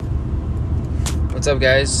What's up,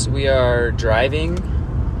 guys? We are driving.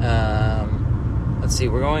 Let's see,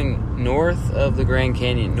 we're going north of the Grand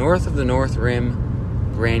Canyon, north of the North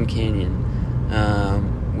Rim Grand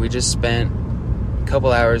Canyon. We just spent a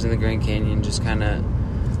couple hours in the Grand Canyon just kind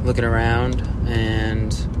of looking around,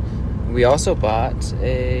 and we also bought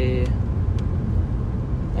a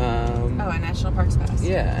National Parks Pass.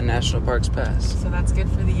 Yeah, a National Parks Pass. So that's good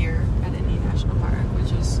for the year at any national park,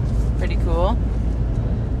 which is pretty cool.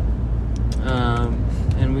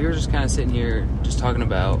 And we were just kind of sitting here just talking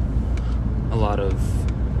about a lot of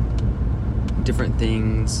different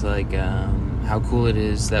things, like how cool it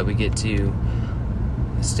is that we get to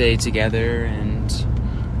stay together, and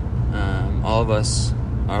all of us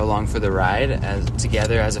are along for the ride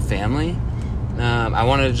together as a family. I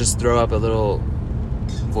wanted to just throw up a little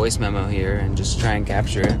voice memo here and just try and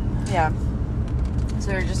capture it. Yeah. So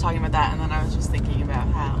we were just talking about that, and then I was just thinking about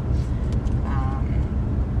how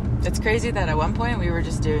it's crazy that at one point we were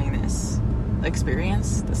just doing this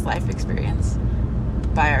life experience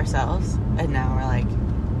by ourselves, and now we're like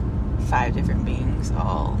 5 different beings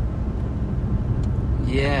all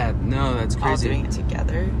that's crazy. All doing it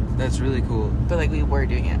together. That's really cool. But like we were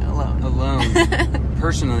doing it alone.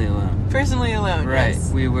 Personally alone, right?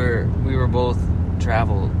 Yes. We were both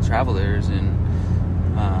travelers and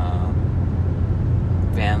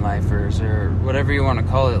van lifers, or whatever you want to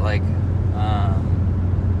call it, like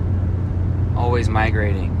always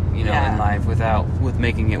migrating, in life with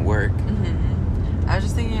making it work. Mm-hmm. I was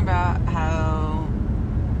just thinking about how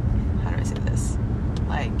do I say this?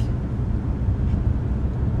 Like,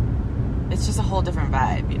 it's just a whole different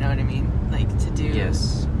vibe, you know what I mean? Like, to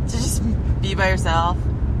just be by yourself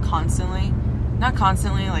constantly. Not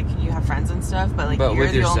constantly, like, you have friends and stuff, but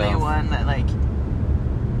you're the only one that, like,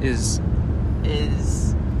 is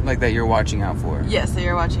like, that you're watching out for. Yes, that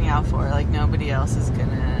you're watching out for. Like, nobody else is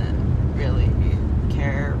gonna really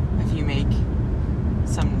care if you make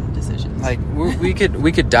some decisions. Like, we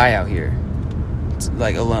could die out here,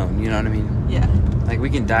 like, alone, you know what I mean? Yeah. Like,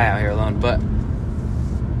 we can die out here alone, but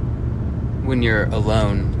when you're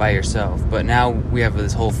alone by yourself. But now we have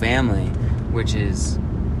this whole family, which is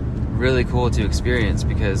really cool to experience,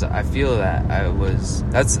 because I feel that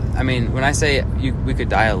when I say we could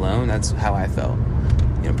die alone, that's how I felt,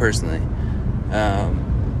 personally.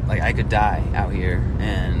 Like, I could die out here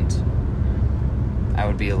and I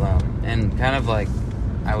would be alone, and kind of like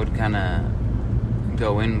I would kind of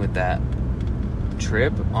go in with that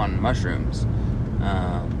trip on mushrooms.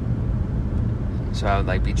 So I would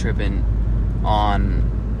like be tripping on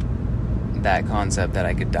that concept that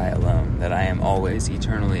I could die alone, that I am always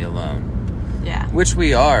eternally alone. Yeah. Which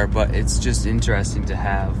we are, but it's just interesting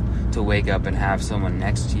to wake up and have someone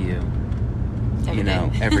next to you,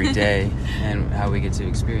 every day, and how we get to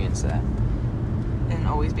experience that. And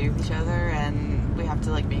always be with each other, and we have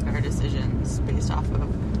to, like, make our decisions based off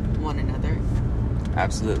of one another.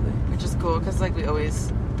 Absolutely. Which is cool, because, like, we always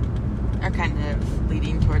are kind of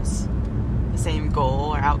leading towards the same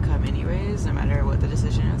goal or outcome anyways, no matter what the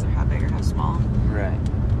decision is or how big or how small. Right.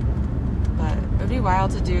 But it would be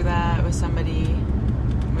wild to do that with somebody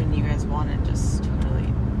when you guys wanted just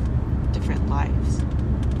totally different lives.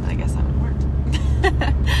 But I guess that would work.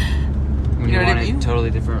 When you wanted totally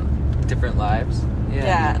different lives?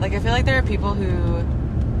 Yeah. Like, I feel like there are people who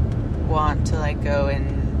want to, like, go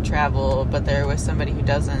and travel, but they're with somebody who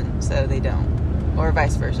doesn't, so they don't. Or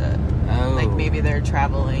vice versa. Oh. Like, maybe they're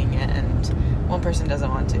traveling and one person doesn't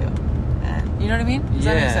want to. And, you know what I mean? Does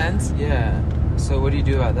that make sense? Yeah. So what do you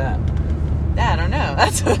do about that? Yeah, I don't know.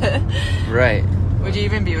 That's what... Right. Would you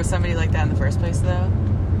even be with somebody like that in the first place, though?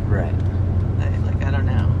 Right. Like, I don't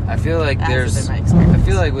know. I feel like I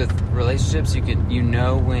feel like with relationships, you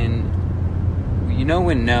know when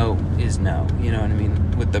no is no. You know what I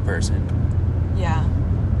mean? With the person. Yeah.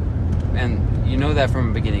 And you know that from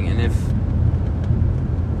the beginning. And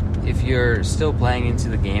if you're still playing into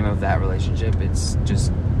the game of that relationship, it's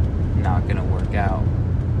just not gonna work out.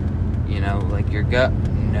 Like, your gut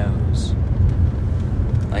knows,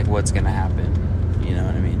 like, what's gonna happen. You know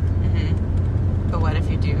what I mean? Mm-hmm. But what if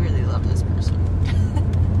you do really love this person?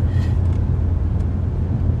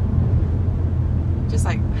 Just,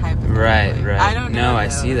 like, hypothetically. Right. I don't know. No, I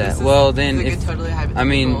see that. Well, then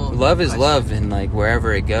love is love, and, like,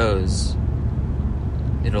 wherever it goes,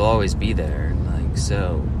 it'll always be there. And, like,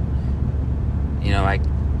 so,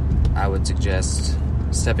 I would suggest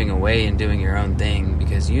stepping away and doing your own thing,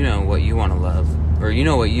 because you know what you want to love, or you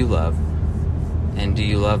know what you love, and do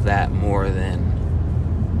you love that more than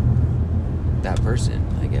that person,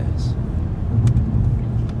 I guess.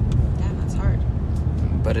 Yeah, that's hard.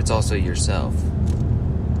 But it's also yourself.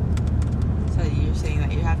 So you're saying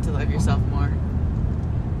that you have to love yourself more?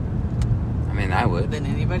 saying I would. Than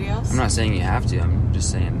anybody else? I'm not saying you have to. I'm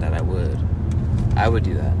just saying that I would. I would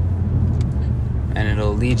do that. And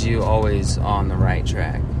it'll lead you always on the right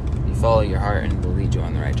track. You follow your heart and it'll lead you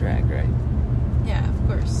on the right track, right? Yeah, of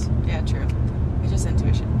course. Yeah, true. It's just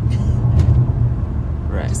intuition.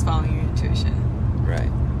 Right. Just following your intuition.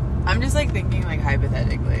 Right. I'm just, like, thinking, like,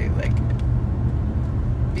 hypothetically, like,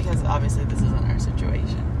 because obviously this isn't our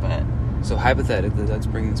situation, but... So, hypothetically, let's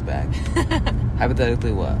bring this back.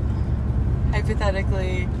 Hypothetically what?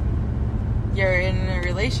 Hypothetically, you're in a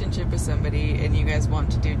relationship with somebody and you guys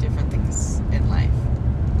want to do different things in life.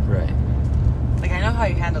 Right. Like, I know how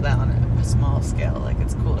you handle that on a small scale. Like,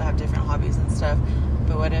 it's cool to have different hobbies and stuff,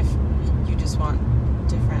 but what if you just want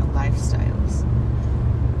different lifestyles?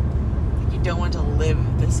 Like, you don't want to live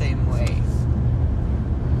the same way.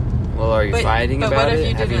 Well, are you fighting about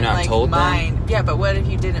it? Have you not like, told them? Yeah, but what if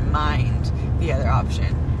you didn't mind the other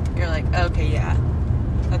option? You're like, okay, yeah,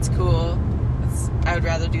 that's cool. I would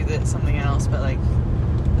rather do something else, but like,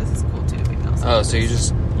 this is cool too. Oh, so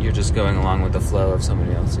you're just going along with the flow of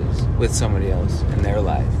somebody else in their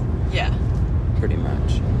life. Yeah. Pretty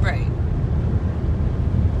much. Right.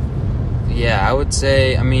 Yeah, I would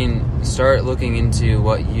say, I mean, start looking into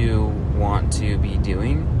what you want to be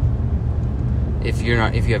doing. If you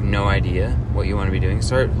have no idea what you want to be doing,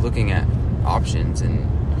 start looking at options and,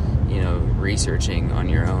 researching on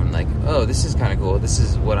your own. Like, oh, this is kind of cool. This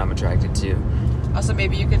is what I'm attracted to. Also,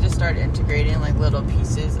 maybe you could just start integrating, like, little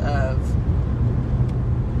pieces of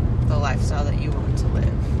the lifestyle that you want to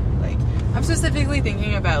live. Like, I'm specifically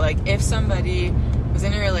thinking about, like, if somebody was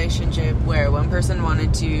in a relationship where one person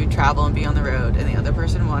wanted to travel and be on the road and the other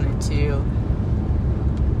person wanted to,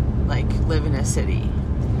 like, live in a city.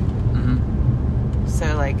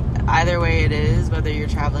 So, like, either way it is, whether you're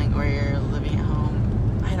traveling or you're living at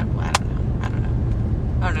home, I don't know.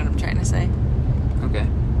 I don't know what I'm trying to say. Okay.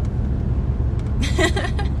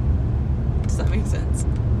 Does that make sense?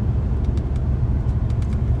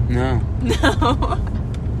 No. No.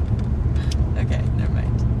 Okay, never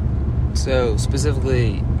mind. So,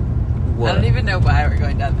 specifically, what? I don't even know why we're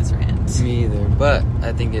going down this rant. Me either, but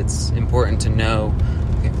I think it's important to know.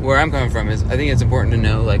 Where I'm coming from is, I think it's important to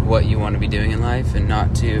know, like, what you want to be doing in life and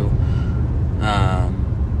not to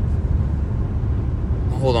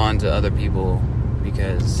hold on to other people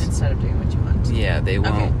because... Instead of doing what you want to. Yeah, they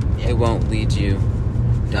won't, okay, yeah. It won't lead you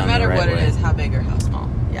down the right way. No matter what it is, how big or how small.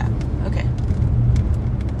 Yeah, okay.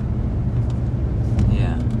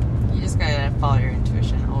 Yeah. You just gotta follow your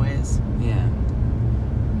intuition, always. Yeah.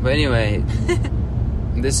 But anyway,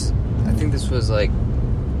 I think this was, like,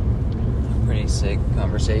 pretty sick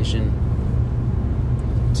conversation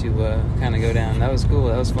to kind of go down. That was cool.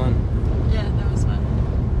 That was fun. Yeah, that was fun.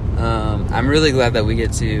 I'm really glad that we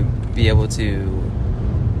get to be able to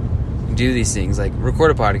do these things, like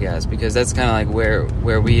record a podcast, because that's kind of like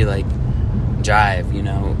where we like jive,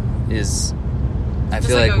 is I just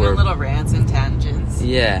feel like we're little rants and tangents.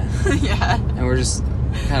 Yeah. Yeah. And we're just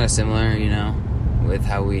kind of similar, with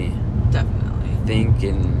how we definitely think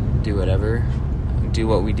and do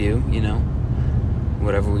what we do,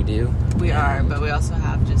 whatever we do. We are, but we also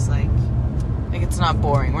have just like it's not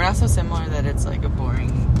boring. We're not so similar that it's like a boring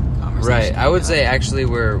conversation. Right. I would say actually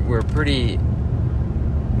we're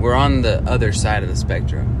on the other side of the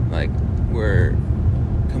spectrum. Like, we're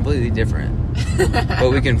completely different.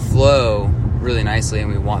 But we can flow really nicely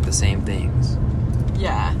and we want the same things.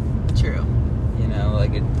 Yeah, true.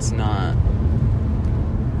 Like, it's not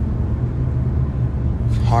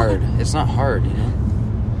hard. It's not hard,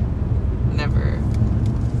 Never.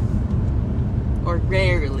 Or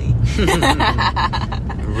rarely.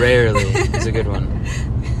 Rarely is a good one.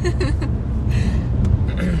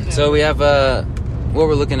 So we have what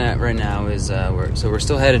we're looking at right now is we're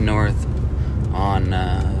still headed north on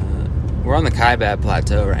we're on the Kaibab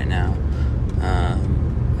Plateau right now,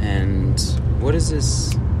 and what is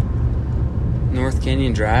this North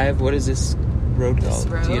Canyon Drive? What is this road called?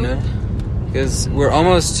 Do you know? Because we're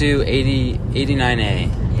almost to 89A.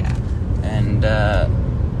 Yeah. And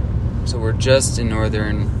so we're just in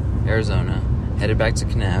northern Arizona, headed back to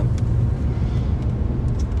Kanab.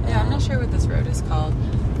 Yeah, I'm not sure what this road is called.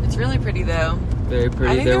 It's really pretty, though. Very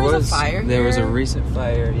pretty. I think there was a fire here. There was a recent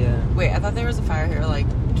fire, yeah. Wait, I thought there was a fire here like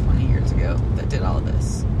 20 years ago that did all of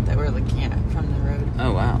this, that we're looking at from the road.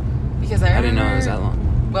 Oh, wow. Because I didn't know it was that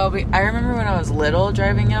long. Well, I remember when I was little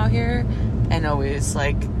driving out here and always,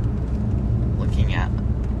 like, looking at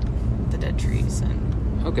the dead trees.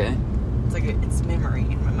 And okay. It's like it's memory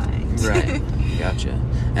in my mind. Right. Gotcha.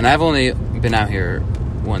 And I've only been out here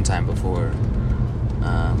one time before.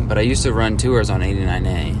 But I used to run tours on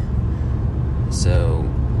 89A. So,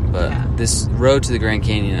 but this road to the Grand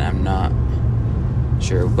Canyon, I'm not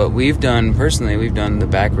sure. But we've done the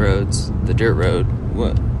back roads, the dirt road.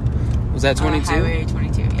 What was that? 22? Highway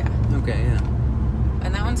 22. Yeah. Okay. Yeah.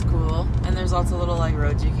 And that one's cool. And there's lots of little like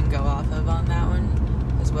roads you can go off of on that one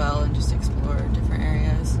as well, and just explore different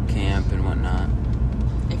areas. Camp and whatnot.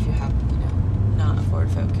 If you have, not a Ford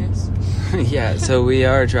Focus. Yeah. So we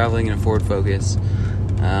are traveling in a Ford Focus,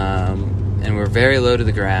 and we're very low to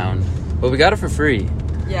the ground, but we got it for free.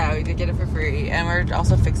 Yeah, we did get it for free, and we're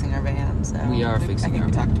also fixing our van. So we are fixing. I think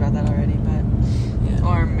we talked about that already, but yeah.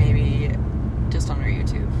 Or maybe just on our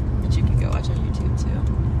YouTube, which you can go watch on YouTube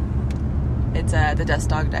too. It's the Dust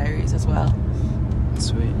Dog Diaries as well.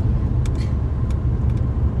 Sweet.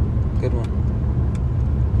 Good one.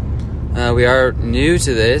 We are new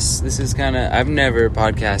to this. This is I've never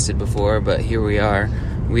podcasted before, but here we are.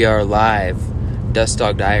 We are live. Dust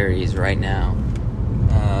Dog Diaries right now.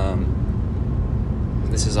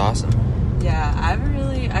 This is awesome. Yeah,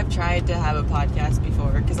 I've tried to have a podcast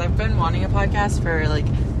before, because I've been wanting a podcast for like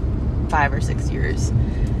 5 or 6 years.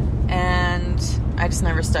 And I just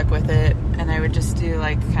never stuck with it, and I would just do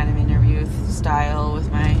like kind of interview style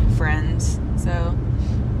with my friends. So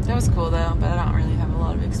that was cool though, but I don't really have a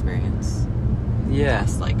lot of experience. Yeah.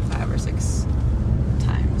 Past like 5 or 6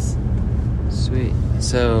 times. Sweet.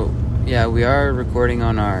 So yeah, we are recording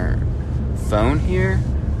on our phone here,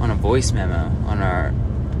 on a voice memo on our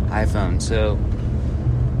iPhone. So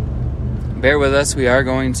bear with us. We are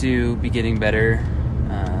going to be getting better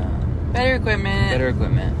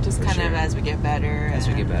equipment. Just kind of as we get better.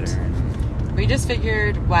 We just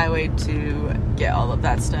figured why wait to get all of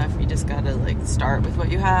that stuff. You just gotta like start with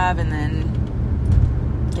what you have, and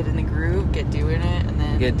then get in the groove, get doing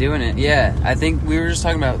it. Yeah, I think we were just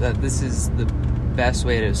talking about that. This is the best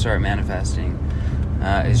way to start manifesting.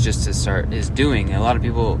 Is doing. A lot of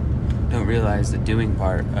people don't realize the doing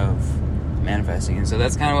part of manifesting, and so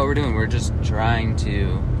that's kind of what we're doing. We're just trying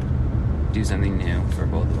to do something new for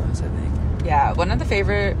both of us, I think. Yeah, one of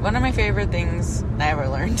my favorite things I ever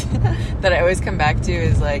learned that I always come back to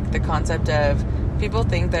is like the concept of people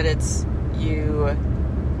think that it's you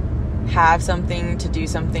have something to do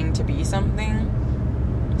something to be something.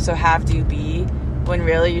 So have to be, when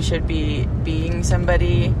really you should be being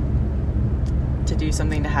somebody to do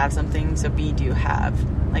something to have something. So be, do, have.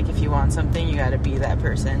 Like if you want something, you gotta be that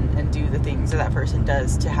person and do the things that person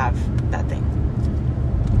does to have that thing.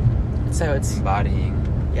 So it's embodying.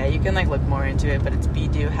 Yeah, you can like look more into it, but it's be,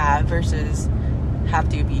 do, have versus have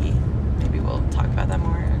to be. Maybe we'll talk about that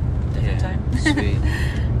more at a different time. Sweet.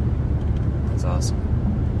 That's awesome.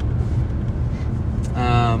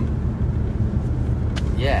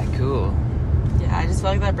 Yeah, cool. Yeah, I just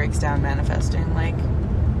feel like that breaks down manifesting like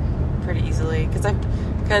pretty easily, because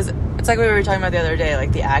it's like we were talking about the other day.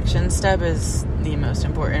 Like the action step is the most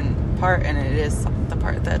important part, and it is the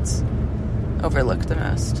part that's overlooked the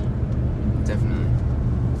most. Definitely.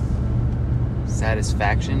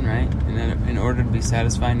 Satisfaction, right? In order to be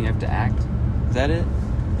satisfied, you have to act. Is that it?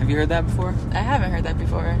 Have you heard that before? I haven't heard that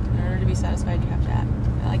before. In order to be satisfied, you have to act.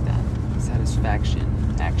 I like that.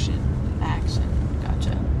 Satisfaction. Action.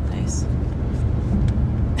 Gotcha. Nice.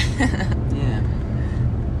 Yeah.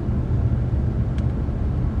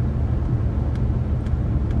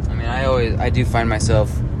 I mean, I do find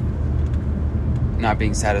myself not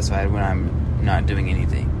being satisfied when I'm not doing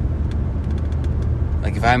anything.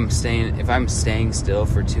 Like if I'm staying still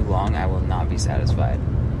for too long, I will not be satisfied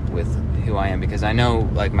with who I am, because I know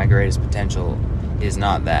like my greatest potential is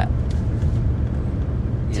not that.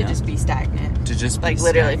 To just be stagnant. To just like be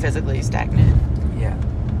literally stagnant. physically stagnant. Yeah.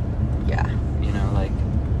 Yeah. Like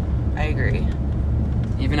I agree.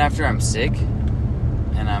 Even after I'm sick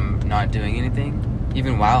and I'm not doing anything,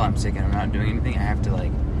 even while I'm sick and I'm not doing anything, I have to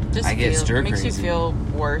like I get stir crazy. It makes you feel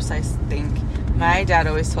worse, I think. My dad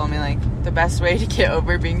always told me, like, the best way to get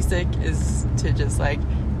over being sick is to just, like,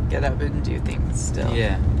 get up and do things still.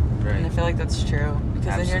 Yeah, right. And I feel like that's true.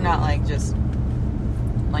 Because then you're not, like, just,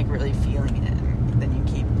 like, really feeling it. Then you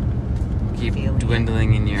keep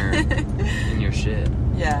dwindling in your in your shit.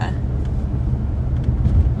 Yeah.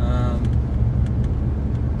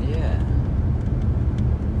 Yeah.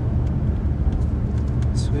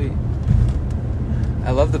 Sweet. I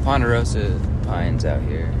love the Ponderosa pines out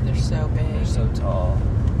here. They're so big. They're so tall.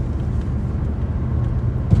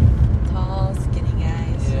 Tall, skinny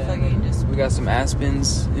guys. Yeah. Like We got some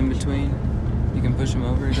aspens in between. You can push them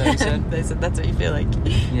over, is that what you said? They said that's what you feel like.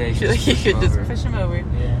 Yeah, you feel like you could just push them over.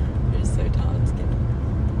 Yeah. They're just so tall and skinny.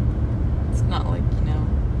 It's not like,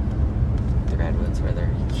 the redwoods where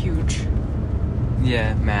they're huge.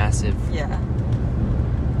 Yeah, massive. Yeah.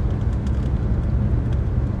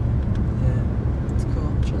 Yeah. It's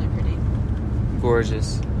cool. It's really pretty.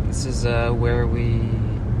 Gorgeous. this is where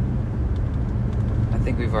I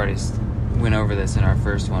think we've already went over this in our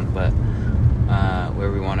first one, but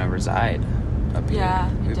where we want to reside up here.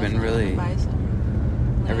 Yeah, we've been really, buy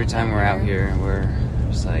some every time we're out here, we're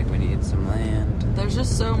just like, we need some land. There's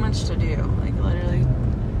just so much to do, like literally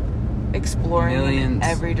exploring in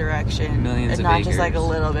every direction. Millions and of not acres. just like a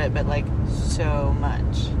little bit, but like so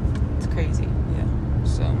much. It's crazy. Yeah,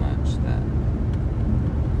 so much that,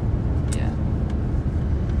 yeah.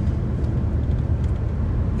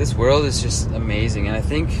 This world is just amazing, and I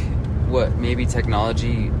think what maybe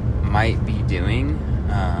technology might be doing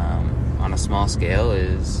on a small scale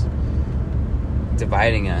is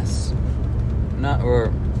dividing us.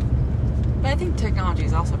 But I think technology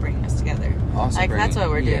is also bringing us together. That's what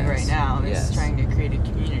we're doing right now. Is trying to create a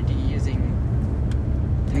community using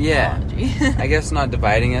technology. Yeah. I guess not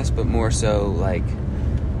dividing us, but more so like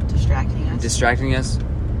distracting us.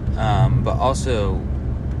 But also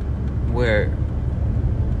where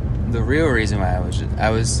the real reason why I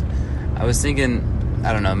was thinking,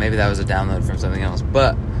 I don't know, maybe that was a download from something else,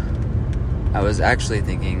 but I was actually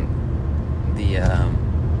thinking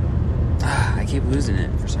I keep losing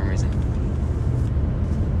it for some reason.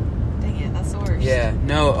 Dang it, that's the worst. Yeah,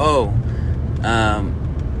 no,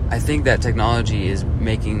 I think that technology is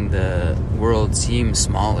making the world seem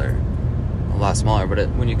smaller, a lot smaller, but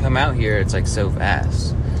when you come out here, it's like so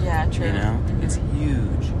vast. Yeah, true. You know? Mm-hmm. It's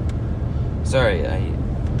huge. Sorry,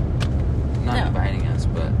 not dividing us,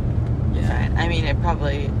 but yeah. Fine. I mean, it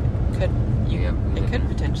probably could. It could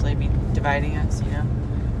potentially be dividing us. You know.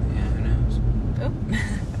 Yeah. Who knows? Oh.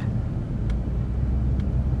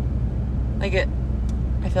 Like it.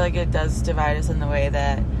 I feel like it does divide us in the way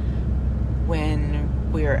that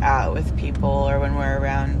when we're out with people or when we're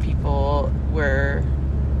around people, we're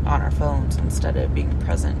on our phones instead of being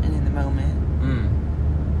present and in the moment.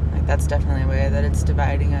 Like that's definitely a way that it's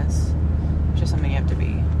dividing us, which is something you have to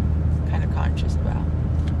be kind of conscious about.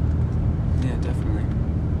 Yeah, definitely.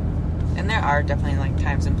 And there are definitely like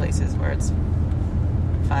times and places where it's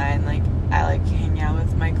fine. Like I like hanging out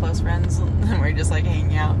with my close friends and we're just like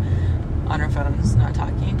hanging out on our phones, not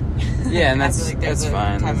talking. Yeah, and that's like that's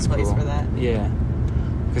fine. Time That's and place cool. for that. Yeah,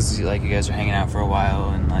 because like you guys are hanging out for a while,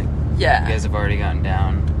 and like you Yeah. guys have already gotten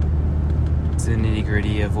down to the nitty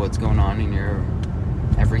gritty of what's going on in your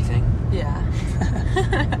everything. Yeah.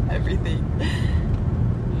 Everything.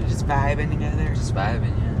 You're just vibing together. Just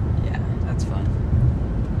vibing, yeah. Yeah. That's fun.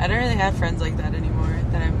 I don't really have friends like that anymore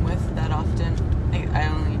that I'm with that often. I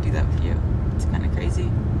only do that with you. It's kind of crazy.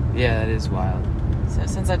 Yeah, that is wild. So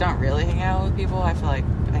since I don't really hang out with people, I feel like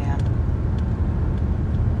I am.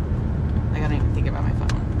 Like I don't even think about my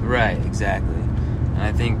phone. Right, exactly. And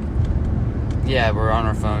I think, yeah, we're on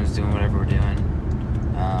our phones doing whatever we're doing.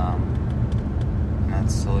 And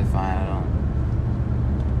that's totally fine.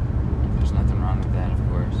 There's nothing wrong with that, of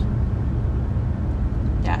course.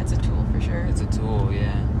 Yeah, it's a tool for sure. It's a tool,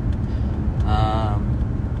 yeah.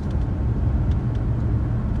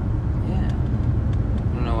 Yeah.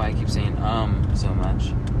 I don't know why I keep saying so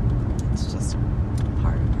much. It's just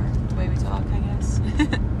part of the way we talk, I guess.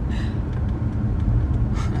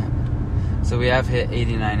 So we have hit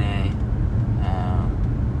 89A,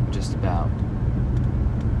 just about.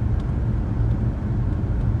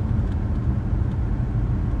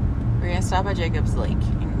 We're gonna stop at Jacob's Lake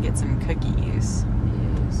and get some cookies.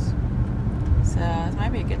 Yes. So this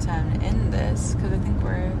might be a good time to end this because I think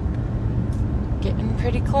we're getting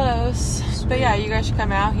pretty close. Sweet. But yeah, you guys should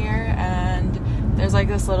come out here, and there's like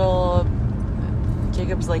this little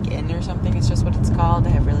Jacob's Lake Inn or something. It's just what it's called. They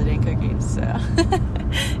have really dang cookies. So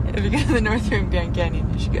if you go to the North Rim Grand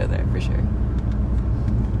Canyon, you should go there for sure.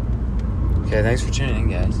 Okay, thanks for tuning in,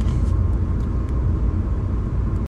 guys.